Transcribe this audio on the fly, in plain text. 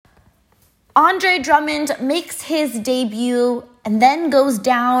Andre Drummond makes his debut and then goes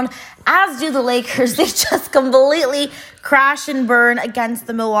down, as do the Lakers. They just completely crash and burn against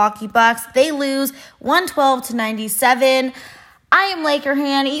the Milwaukee Bucks. They lose 112-97. I am Laker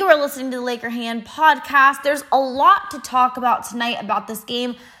Han. You are listening to the Laker Han podcast. There's a lot to talk about tonight about this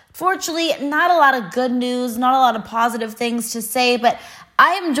game. Fortunately, not a lot of good news, not a lot of positive things to say, but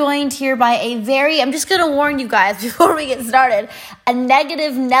I am joined here by I'm just going to warn you guys before we get started, a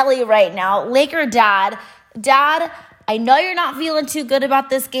negative Nelly right now. Laker Dad, I know you're not feeling too good about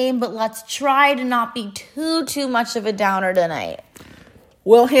this game, but let's try to not be too much of a downer tonight.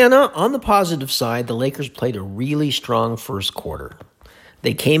 Well, Hannah, on the positive side, the Lakers played a really strong first quarter.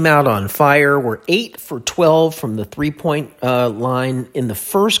 They came out on fire, were 8 for 12 from the three-point line in the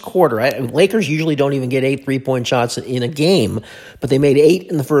first quarter. Lakers usually don't even get 8 three-point shots in a game, but they made 8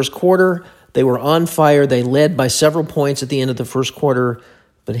 in the first quarter. They were on fire. They led by several points at the end of the first quarter.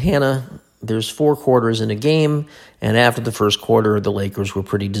 But Hannah, there's 4 quarters in a game, and after the first quarter, the Lakers were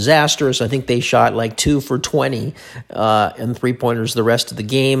pretty disastrous. I think they shot like 2 for 20 and three-pointers the rest of the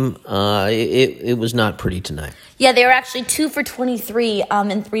game. It was not pretty tonight. Yeah, they were actually 2 for 23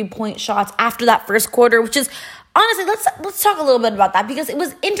 in three-point shots after that first quarter, which is, honestly, let's talk a little bit about that, because it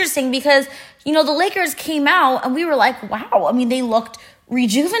was interesting because, the Lakers came out and we were like, wow, I mean, they looked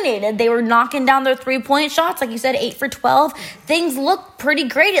rejuvenated. They were knocking down their three-point shots, like you said, 8 for 12. Things looked pretty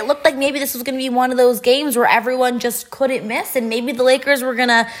great. It looked like maybe this was going to be one of those games where everyone just couldn't miss, and maybe the Lakers were going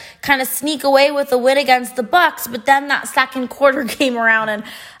to kind of sneak away with a win against the Bucks. But then that second quarter came around, and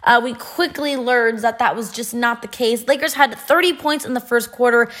we quickly learned that was just not the case. Lakers had 30 points in the first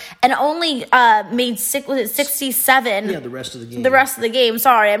quarter and only made 67. Yeah, the rest of the game. The rest of the game.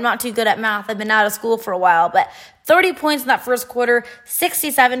 Sorry, I'm not too good at math. I've been out of school for a while, but 30 points in that first quarter,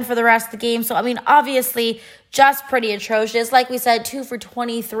 67 for the rest of the game. So, I mean, obviously, just pretty atrocious. Like we said, 2 for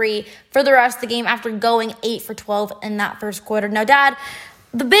 23 for the rest of the game after going 8 for 12 in that first quarter. Now, Dad,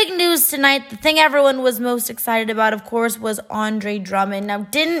 the big news tonight, the thing everyone was most excited about, of course, was Andre Drummond. Now,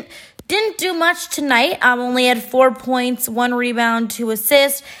 didn't do much tonight. Only had 4 points, 1 rebound, 2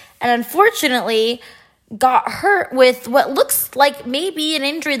 assists, and unfortunately got hurt with what looks like maybe an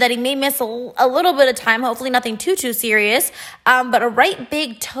injury that he may miss a little bit of time, hopefully nothing too serious, but a right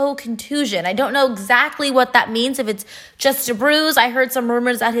big toe contusion. I don't know exactly what that means, if it's just a bruise. I heard some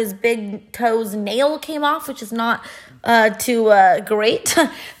rumors that his big toe's nail came off, which is not too great.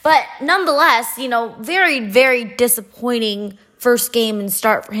 But nonetheless, very, very disappointing first game and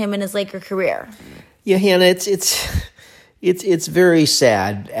start for him in his Laker career. Yeah, Hannah, It's very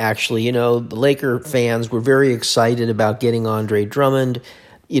sad, actually. The Laker fans were very excited about getting Andre Drummond.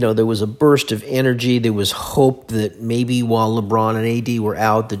 There was a burst of energy. There was hope that maybe while LeBron and AD were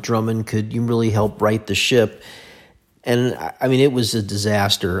out, that Drummond could really help right the ship. And, I mean, it was a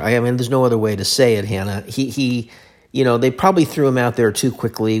disaster. I mean, there's no other way to say it, Hannah. They probably threw him out there too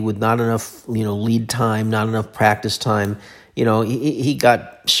quickly with not enough, lead time, not enough practice time. He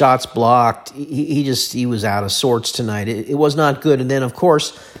got shots blocked. He was out of sorts tonight. It was not good. And then, of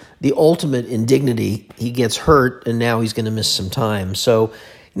course, the ultimate indignity, he gets hurt, and now he's going to miss some time. So,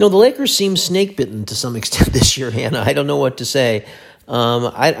 the Lakers seem snake-bitten to some extent this year, Hannah. I don't know what to say.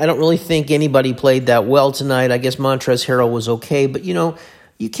 I don't really think anybody played that well tonight. I guess Montrezl Harrell was okay, but,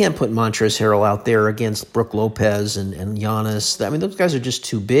 you can't put Montrezl Harrell out there against Brook Lopez and Giannis. I mean, those guys are just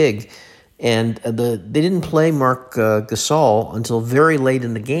too big. And they didn't play Marc Gasol until very late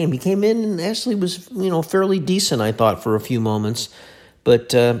in the game. He came in and actually was, fairly decent, I thought, for a few moments.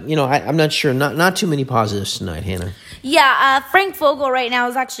 But, I'm not sure. Not too many positives tonight, Hannah. Yeah, Frank Vogel right now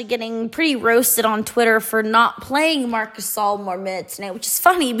is actually getting pretty roasted on Twitter for not playing Marc Gasol more minutes tonight, which is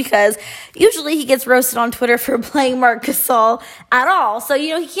funny because usually he gets roasted on Twitter for playing Marc Gasol at all. So,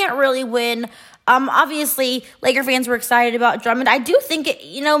 he can't really win. Obviously, Laker fans were excited about Drummond. I do think,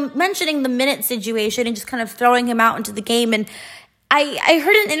 mentioning the minute situation and just kind of throwing him out into the game. And I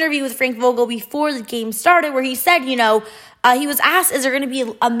heard an interview with Frank Vogel before the game started where he said, he was asked, is there going to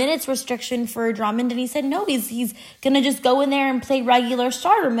be a minutes restriction for Drummond? And he said, no, he's going to just go in there and play regular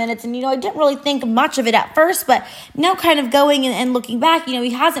starter minutes. And, I didn't really think much of it at first, but now kind of going and looking back, he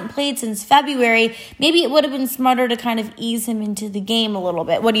hasn't played since February. Maybe it would have been smarter to kind of ease him into the game a little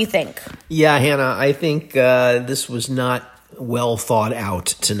bit. What do you think? Yeah, Hannah, I think this was not well thought out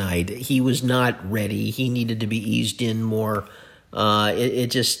tonight. He was not ready. He needed to be eased in more.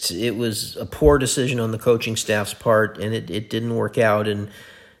 It was a poor decision on the coaching staff's part, and it didn't work out. And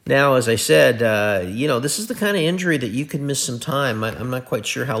now, as I said, this is the kind of injury that you could miss some time. I'm not quite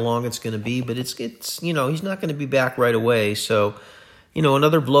sure how long it's going to be, but it's he's not going to be back right away. So,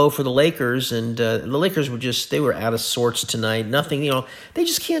 another blow for the Lakers, and the Lakers they were out of sorts tonight. Nothing, they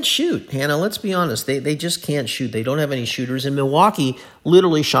just can't shoot, Hannah. Let's be honest. They just can't shoot. They don't have any shooters, and Milwaukee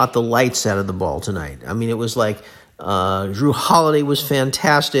literally shot the lights out of the ball tonight. I mean, it was like Drew Holiday was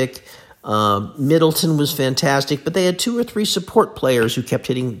fantastic. Middleton was fantastic, but they had 2 or 3 support players who kept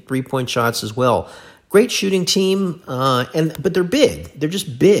hitting 3-point shots as well. Great shooting team, but they're big. They're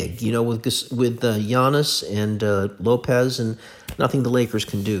just big, with Giannis and Lopez, and nothing the Lakers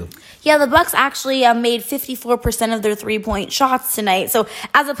can do. Yeah, the Bucks actually made 54% of their 3-point shots tonight. So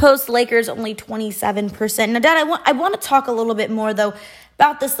as opposed to Lakers, only 27%. Now, Dad, I want to talk a little bit more though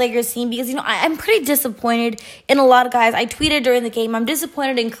about this Lakers team because, I'm pretty disappointed in a lot of guys. I tweeted during the game, I'm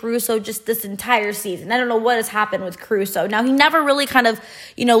disappointed in Caruso just this entire season. I don't know what has happened with Caruso. Now, he never really kind of,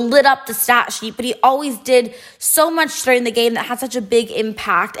 lit up the stat sheet, but he always did so much during the game that had such a big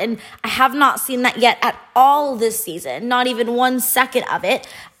impact. And I have not seen that yet at all this season, not even 1 second of it.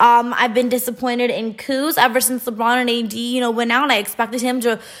 I've been disappointed in Kuz ever since LeBron and AD, went out. I expected him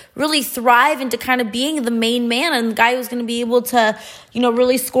to really thrive into kind of being the main man and the guy who's going to be able to,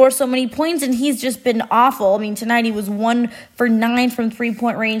 really score so many points, and he's just been awful. I mean, tonight he was 1 for 9 from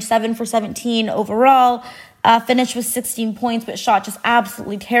 3-point range, 7 for 17 overall. Finished with 16 points, but shot just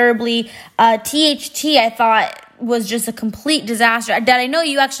absolutely terribly. THT, I thought, was just a complete disaster. Dad, I know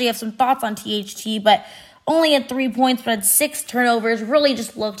you actually have some thoughts on THT, but only had 3 points, but had 6 turnovers. Really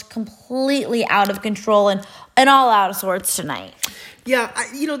just looked completely out of control and all out of sorts tonight. Yeah,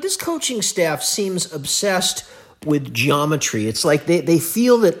 this coaching staff seems obsessed with geometry. It's like they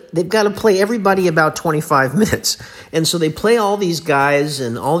feel that they've got to play everybody about 25 minutes. And so they play all these guys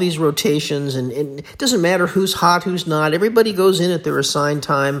and all these rotations, and it doesn't matter who's hot, who's not. Everybody goes in at their assigned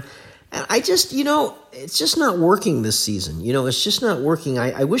time. And I just, it's just not working this season. It's just not working.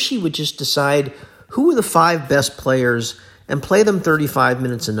 I wish he would just decide who are the 5 best players and play them 35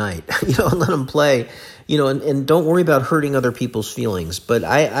 minutes a night, and let them play, and don't worry about hurting other people's feelings. But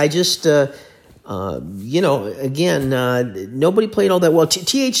I just, again, nobody played all that well.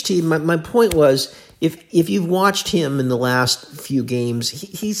 THT, my point was, if you've watched him in the last few games,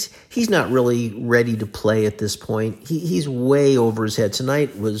 he's not really ready to play at this point. He's way over his head.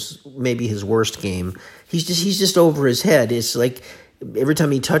 Tonight was maybe his worst game. He's just over his head. It's like every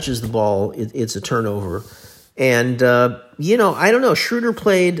time he touches the ball, it's a turnover. And, I don't know. Schroeder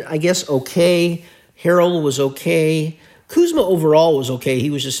played, I guess, okay. Harrell was okay. Kuzma overall was okay.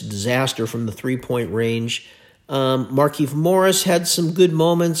 He was just a disaster from the 3-point range. Markieff Morris had some good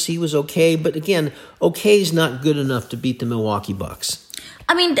moments. He was okay. But again, okay is not good enough to beat the Milwaukee Bucks.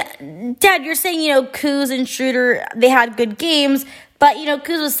 I mean, Dad, you're saying, Kuz and Schroeder, they had good games. But,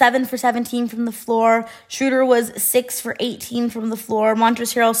 Kuz was 7 for 17 from the floor. Schroeder was 6 for 18 from the floor.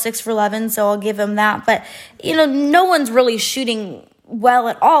 Montrezl Harrell 6 for 11, so I'll give him that. But, no one's really shooting well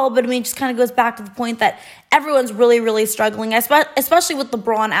at all. But, it just kind of goes back to the point that everyone's really, really struggling, especially with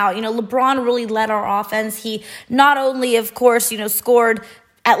LeBron out. LeBron really led our offense. He not only, of course, scored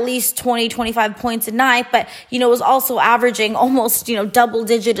at least 20, 25 points a night, but, was also averaging almost,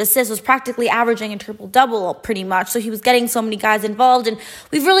 double-digit assists, was practically averaging a triple-double pretty much. So he was getting so many guys involved, and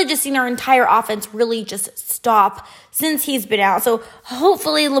we've really just seen our entire offense really just stop since he's been out. So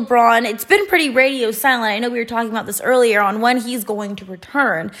hopefully LeBron, it's been pretty radio silent. I know we were talking about this earlier on when he's going to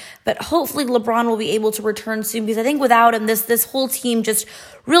return, but hopefully LeBron will be able to return soon, because I think without him, this whole team just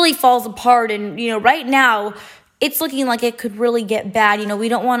really falls apart. And, right now, it's looking like it could really get bad. We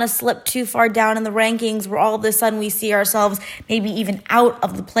don't want to slip too far down in the rankings where all of a sudden we see ourselves maybe even out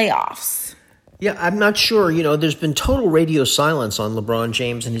of the playoffs. Yeah, I'm not sure. There's been total radio silence on LeBron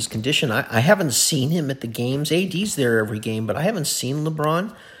James and his condition. I haven't seen him at the games. AD's there every game, but I haven't seen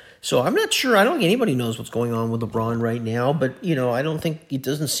LeBron. So I'm not sure. I don't think anybody knows what's going on with LeBron right now. But, I don't think it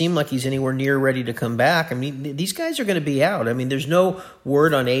doesn't seem like he's anywhere near ready to come back. I mean, these guys are going to be out. I mean, there's no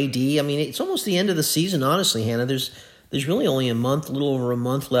word on AD. I mean, it's almost the end of the season, honestly, Hannah. There's really only a little over a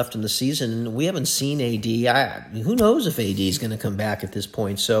month left in the season, and we haven't seen AD. Who knows if AD is going to come back at this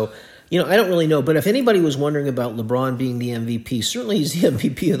point? So, I don't really know. But if anybody was wondering about LeBron being the MVP, certainly he's the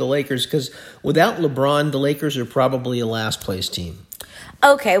MVP of the Lakers, because without LeBron, the Lakers are probably a last-place team.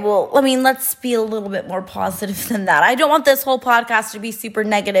 Okay, well, let's be a little bit more positive than that. I don't want this whole podcast to be super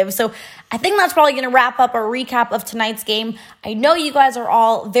negative. So I think that's probably going to wrap up our recap of tonight's game. I know you guys are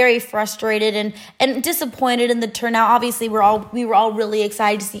all very frustrated and disappointed in the turnout. Obviously, we were all really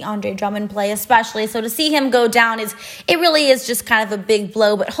excited to see Andre Drummond play, especially. So to see him go down it really is just kind of a big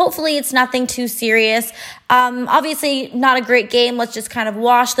blow. But hopefully it's nothing too serious. Obviously, not a great game. Let's just kind of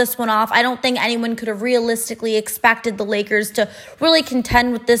wash this one off. I don't think anyone could have realistically expected the Lakers to really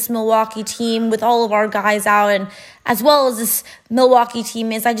contend with this Milwaukee team with all of our guys out, and as well as this Milwaukee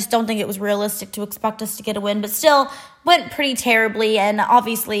team is. I just don't think it was realistic to expect us to get a win, but still went pretty terribly, and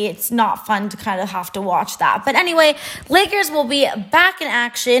obviously it's not fun to kind of have to watch that. But anyway, Lakers will be back in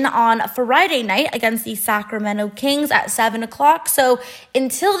action on Friday night against the Sacramento Kings at 7 o'clock. So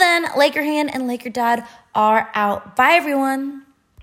until then, Laker Hand and Laker Dad are out. Bye, everyone.